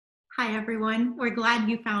Hi, everyone. We're glad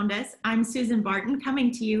you found us. I'm Susan Barton, coming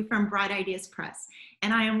to you from Bright Ideas Press,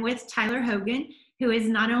 and I am with Tyler Hogan, who is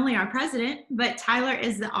not only our president, but Tyler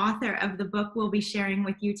is the author of the book we'll be sharing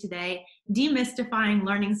with you today, Demystifying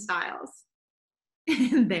Learning Styles.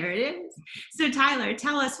 There it is. So, Tyler,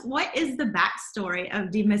 tell us, what is the backstory of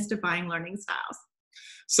Demystifying Learning Styles?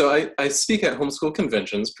 So I speak at homeschool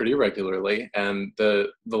conventions pretty regularly, and the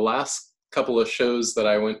last couple of shows that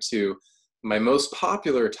I went to, my most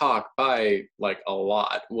popular talk by like a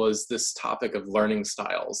lot was this topic of learning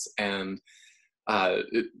styles, and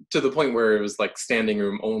to the point where it was like standing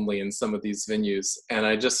room only in some of these venues. And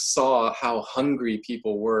I just saw how hungry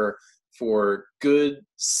people were for good,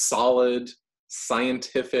 solid,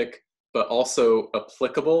 scientific, but also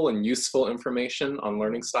applicable and useful information on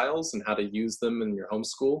learning styles and how to use them in your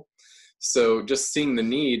homeschool. So just seeing the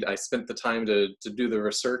need, I spent the time to do the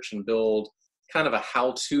research and build kind of a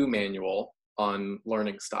how-to manual on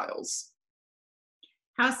learning styles.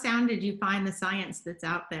 How sound did you find the science that's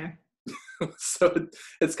out there? So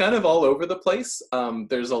it's kind of all over the place.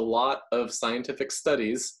 There's a lot of scientific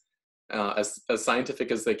studies, as scientific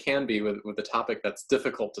as they can be with a topic that's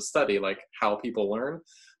difficult to study, like how people learn.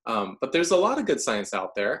 But there's a lot of good science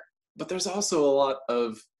out there, but there's also a lot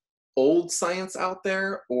of old science out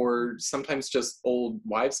there, or sometimes just old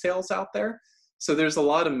wives' tales out there. So there's a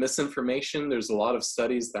lot of misinformation. There's a lot of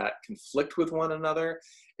studies that conflict with one another.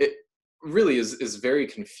 It really is very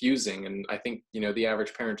confusing. And I think, the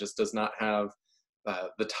average parent just does not have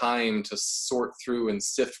the time to sort through and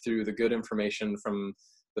sift through the good information from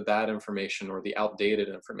the bad information or the outdated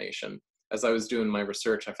information. As I was doing my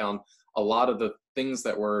research, I found a lot of the things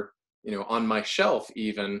that were, on my shelf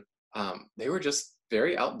even, they were just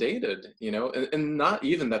very outdated, and not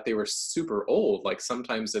even that they were super old. Like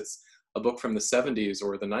sometimes it's a book from the 70s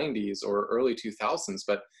or the 90s or early 2000s,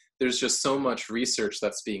 but there's just so much research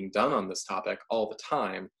that's being done on this topic all the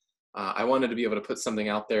time. I wanted to be able to put something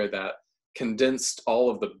out there that condensed all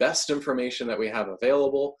of the best information that we have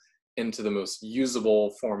available into the most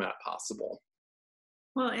usable format possible.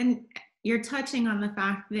 Well, and you're touching on the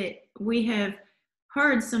fact that we have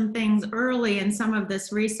heard some things early in some of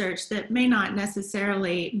this research that may not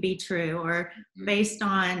necessarily be true or based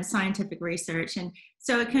on scientific research. And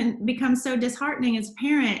so it can become so disheartening as a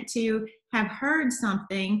parent to have heard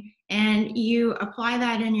something and you apply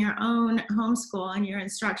that in your own homeschool and your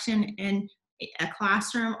instruction in a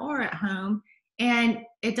classroom or at home, and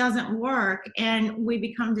it doesn't work, and we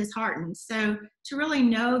become disheartened. So to really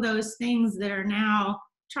know those things that are now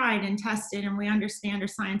tried and tested and we understand are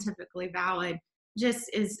scientifically valid just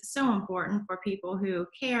is so important for people who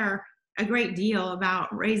care a great deal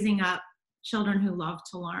about raising up children who love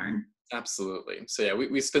to learn. Absolutely. So yeah,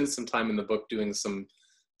 we spend some time in the book doing some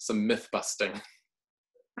myth busting.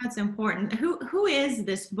 That's important. Who is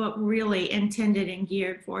this book really intended and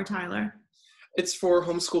geared for, Tyler? It's for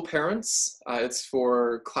homeschool parents. It's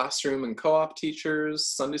for classroom and co-op teachers,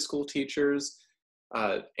 Sunday school teachers,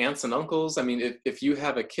 aunts and uncles. I mean, if you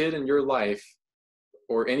have a kid in your life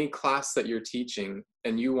or any class that you're teaching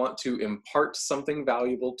and you want to impart something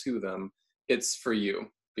valuable to them, it's for you,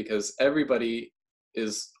 because everybody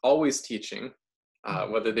is always teaching,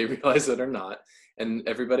 whether they realize it or not. And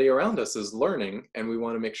everybody around us is learning, and we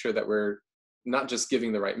want to make sure that we're not just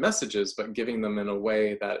giving the right messages, but giving them in a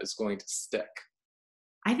way that is going to stick.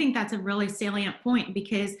 I think that's a really salient point,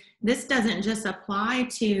 because this doesn't just apply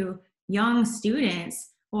to young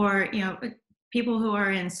students or people who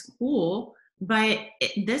are in school, but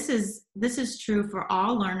this is true for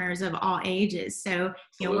all learners of all ages. So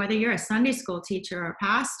whether you're a Sunday school teacher or a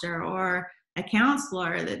pastor or a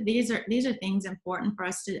counselor, that these are things important for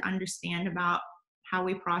us to understand about how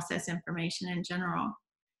we process information in general.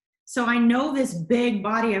 So I know this big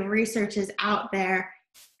body of research is out there.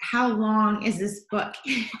 How long is this book?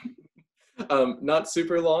 Not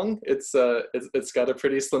super long. It's got a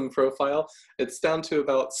pretty slim profile. It's down to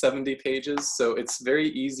about 70 pages, so it's very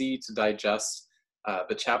easy to digest.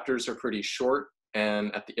 The chapters are pretty short,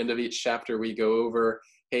 and at the end of each chapter we go over,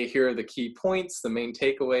 hey, here are the key points, the main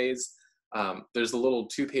takeaways. There's a little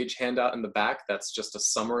 2-page handout in the back that's just a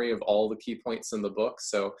summary of all the key points in the book.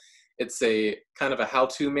 So it's a kind of a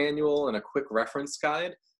how-to manual and a quick reference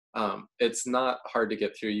guide. It's not hard to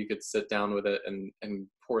get through. You could sit down with it and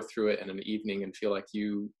pour through it in an evening and feel like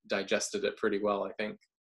you digested it pretty well, I think.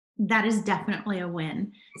 That is definitely a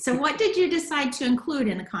win. So what did you decide to include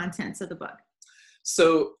in the contents of the book?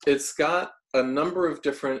 So it's got a number of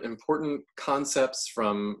different important concepts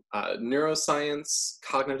from neuroscience,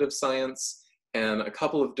 cognitive science, and a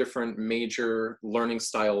couple of different major learning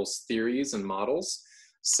styles theories and models.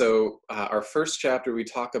 So our first chapter, we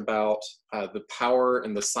talk about the power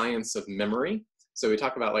and the science of memory. So we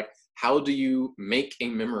talk about like, how do you make a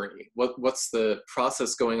memory? What's the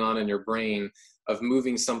process going on in your brain of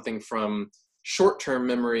moving something from short-term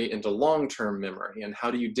memory into long-term memory, and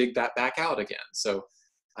how do you dig that back out again? So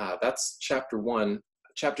that's chapter 1.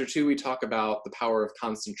 Chapter 2, we talk about the power of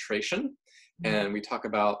concentration, and we talk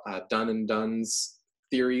about Dunn and Dunn's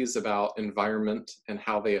theories about environment and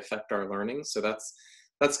how they affect our learning. So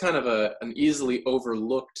that's kind of an easily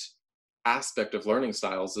overlooked aspect of learning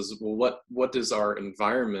styles is, well, what does our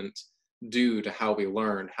environment do to how we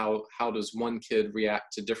learn? How does one kid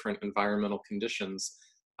react to different environmental conditions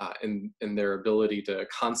in their ability to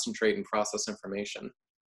concentrate and process information?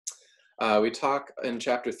 We talk in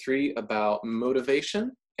chapter 3 about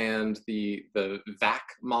motivation and the VAC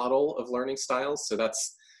model of learning styles. So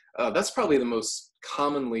that's probably the most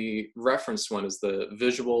commonly referenced one, is the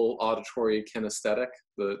visual, auditory, kinesthetic,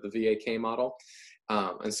 the VAK model.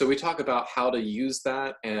 And so we talk about how to use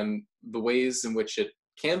that and the ways in which it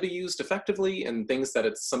can be used effectively and things that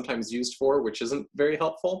it's sometimes used for, which isn't very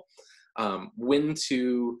helpful. When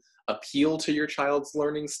to appeal to your child's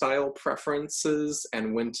learning style preferences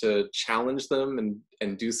and when to challenge them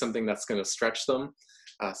and do something that's going to stretch them.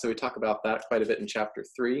 So we talk about that quite a bit in chapter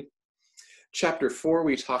 3. Chapter 4,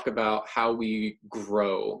 we talk about how we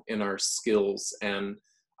grow in our skills and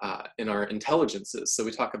in our intelligences. So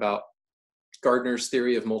we talk about Gardner's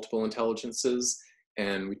theory of multiple intelligences,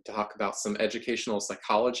 and we talk about some educational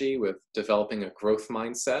psychology with developing a growth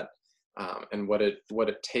mindset and what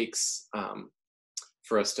it takes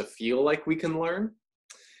for us to feel like we can learn.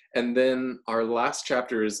 And then our last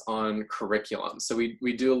chapter is on curriculum. So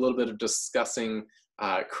we do a little bit of discussing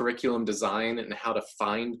curriculum design and how to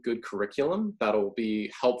find good curriculum that'll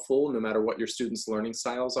be helpful no matter what your students' learning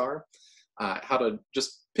styles are. How to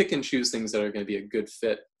just pick and choose things that are going to be a good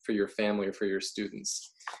fit for your family or for your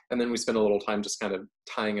students. And then we spend a little time just kind of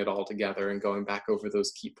tying it all together and going back over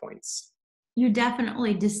those key points. You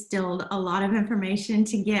definitely distilled a lot of information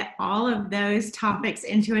to get all of those topics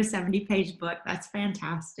into a 70-page book. That's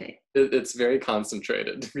fantastic. It's very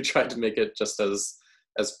concentrated. We tried to make it just as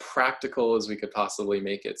practical as we could possibly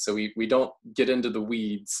make it. So we don't get into the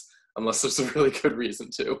weeds unless there's a really good reason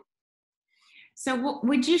to. So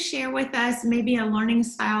would you share with us maybe a learning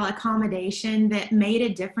style accommodation that made a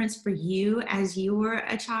difference for you as you were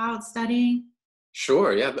a child studying?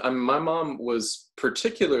 Sure, yeah. My mom was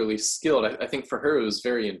particularly skilled. I think for her it was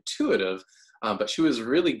very intuitive, but she was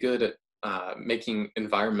really good at making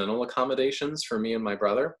environmental accommodations for me and my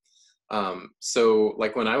brother. So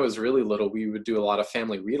like when I was really little, we would do a lot of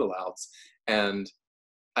family read-alouds. And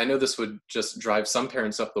I know this would just drive some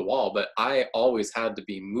parents up the wall, but I always had to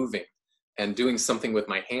be moving and doing something with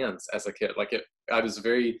my hands as a kid. I was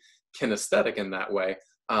very kinesthetic in that way,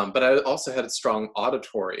 but I also had strong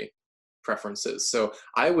auditory preferences. So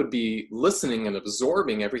I would be listening and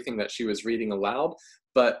absorbing everything that she was reading aloud,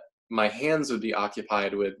 but my hands would be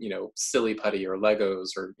occupied with, silly putty or Legos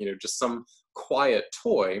or, just some quiet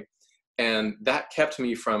toy. And that kept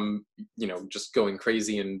me from, just going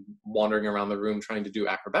crazy and wandering around the room trying to do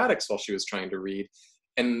acrobatics while she was trying to read,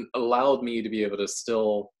 and allowed me to be able to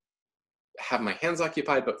still have my hands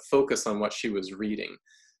occupied, but focus on what she was reading.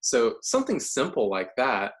 So something simple like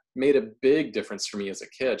that made a big difference for me as a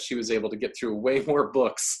kid. She was able to get through way more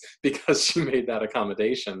books because she made that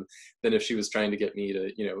accommodation than if she was trying to get me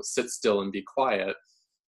to, sit still and be quiet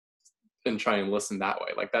and try and listen that way.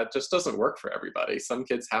 Like that just doesn't work for everybody. Some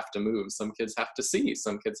kids have to move, some kids have to see,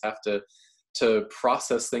 some kids have to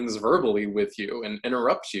process things verbally with you and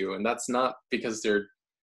interrupt you. And that's not because they're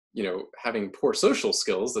having poor social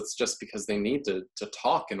skills. That's just because they need to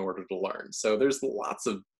talk in order to learn. So there's lots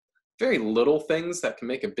of very little things that can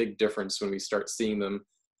make a big difference when we start seeing them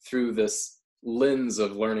through this lens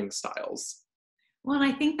of learning styles. Well,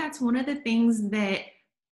 I think that's one of the things that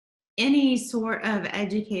any sort of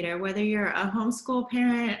educator, whether you're a homeschool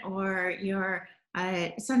parent or you're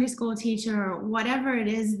a Sunday school teacher or whatever it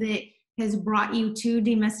is that has brought you to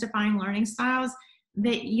demystifying learning styles,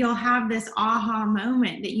 that you'll have this aha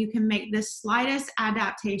moment that you can make the slightest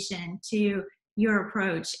adaptation to your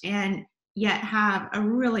approach and yet have a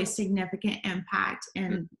really significant impact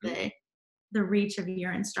in the reach of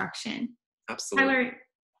your instruction. Absolutely. Tyler,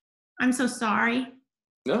 I'm so sorry.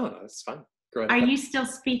 No, that's fine. Go ahead. Are you still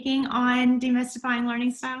speaking on demystifying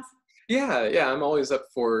learning styles? Yeah, I'm always up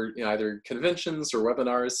for either conventions or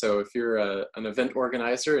webinars. So if you're an event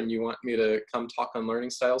organizer and you want me to come talk on learning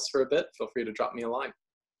styles for a bit, feel free to drop me a line.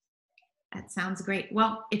 That sounds great.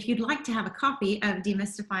 Well, if you'd like to have a copy of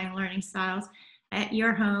Demystifying Learning Styles at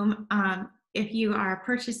your home, if you are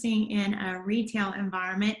purchasing in a retail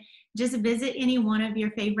environment, just visit any one of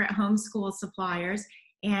your favorite homeschool suppliers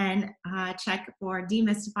and check for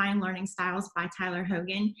Demystifying Learning Styles by Tyler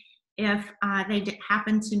Hogan. If they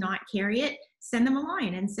happen to not carry it, send them a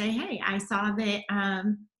line and say, hey, I saw that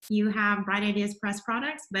you have Bright Ideas Press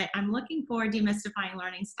products, but I'm looking for Demystifying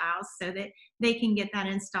Learning Styles, so that they can get that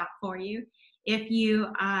in stock for you. If you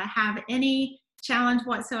have any challenge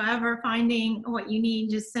whatsoever finding what you need,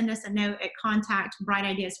 just send us a note at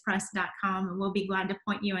contact@brightideaspress.com and we'll be glad to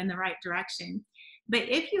point you in the right direction. But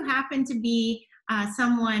if you happen to be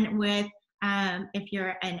someone with, if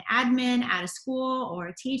you're an admin at a school or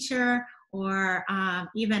a teacher or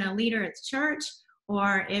even a leader at the church,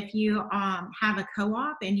 or if you have a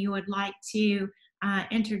co-op and you would like to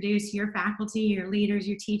introduce your faculty, your leaders,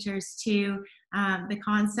 your teachers to the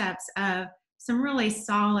concepts of some really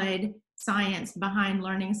solid science behind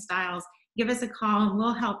learning styles, give us a call and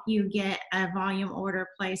we'll help you get a volume order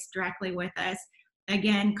placed directly with us.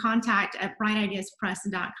 Again,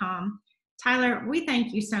 contact@brightideaspress.com. Tyler, we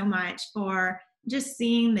thank you so much for just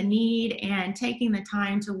seeing the need and taking the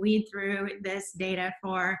time to weed through this data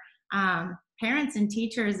for parents and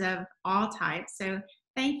teachers of all types. So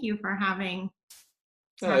thank you for having.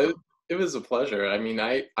 It was a pleasure. I mean,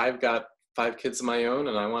 I've got 5 kids of my own,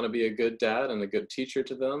 and I want to be a good dad and a good teacher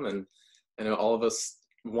to them. And I know all of us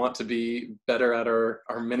want to be better at our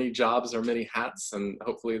many jobs, our many hats, and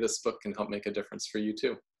hopefully this book can help make a difference for you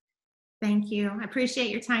too. Thank you. I appreciate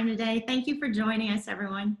your time today. Thank you for joining us,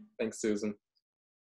 everyone. Thanks, Susan.